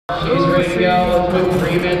She's ready to go. Let's put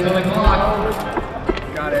 3 minutes on the clock.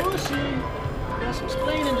 Got it. Got some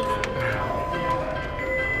explaining to do.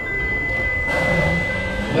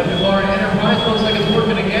 Weapon bar Enterprise looks like it's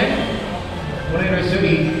working again. 1-8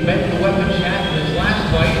 City bent the weapon shaft in his last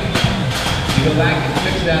fight. You go back and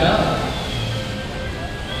fix that up.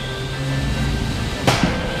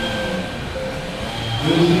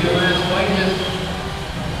 You see the last fight just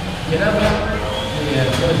get up. Yeah,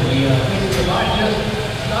 the pieces of body just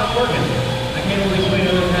stopped working. I can't really explain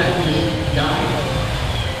other than that. It just died.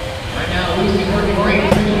 Right now, Lucy's working great.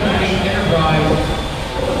 Enterprise.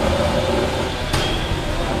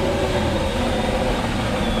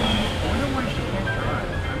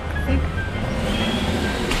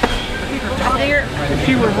 If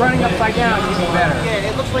she were running upside down, it'd be better. Yeah,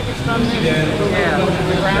 it looks like it's done. Yeah.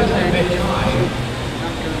 The ground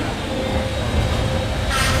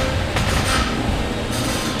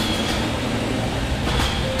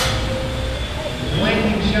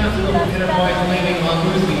Landing shots of Enterprise landing on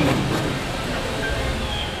Lucy.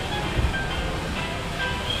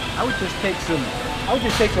 I would just take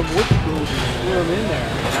some wood screws and screw them in there.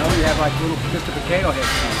 You know, you have like little Mr. Potato Head.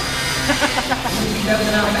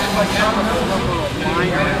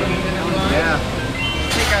 Yeah.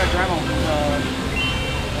 Take out a Dremel.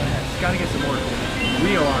 It's got to get some more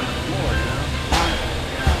wheel on the floor, you know?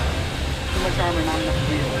 Too much armor, not enough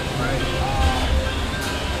wheel. Right.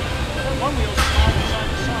 One wheel's side to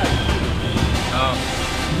side. Oh.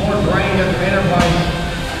 More grinding of the Enterprise.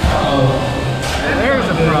 Uh-oh. There's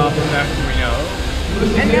a problem that we know.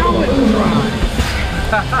 And now it's dry.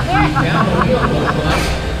 Down the wheel, looks like.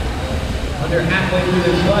 Under halfway through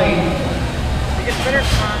this fight. It gets better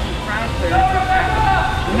from crown clear.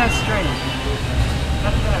 Isn't that strange? How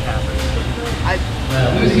did that happen?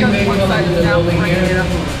 Lucy made one side of the building here.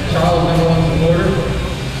 Charles, number 1 supporter.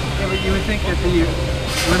 Yeah, but you would think that the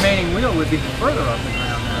remaining wheel would be further off the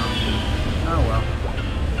ground now. Oh well.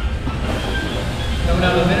 Coming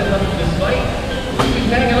out a minute left of this fight. Lucy's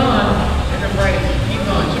hanging on. Enterprise keeps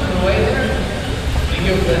on chipping away there. They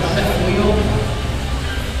go for that second wheel.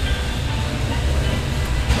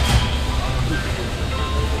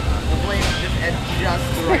 Just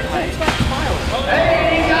the right height.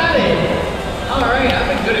 Hey, he got it! Alright, I've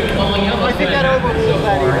been good at calling out what's going to happen so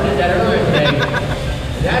far. I did that earlier today.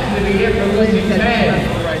 That's going to be it for Lucy. 10,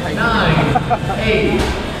 9, 8,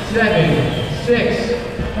 7,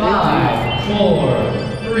 6, 5,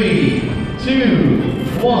 4, 3,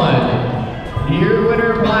 2, 1. Your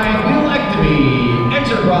winner by Wheelectomy,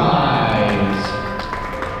 Enterprise.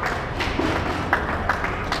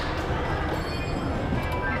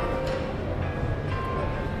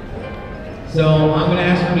 So I'm going to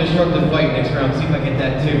ask him to disrupt the fight next round, see if I get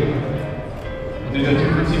that too. I'm going to go 2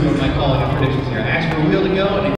 for 2 with my calling and predictions here. I asked for a wheel to go, and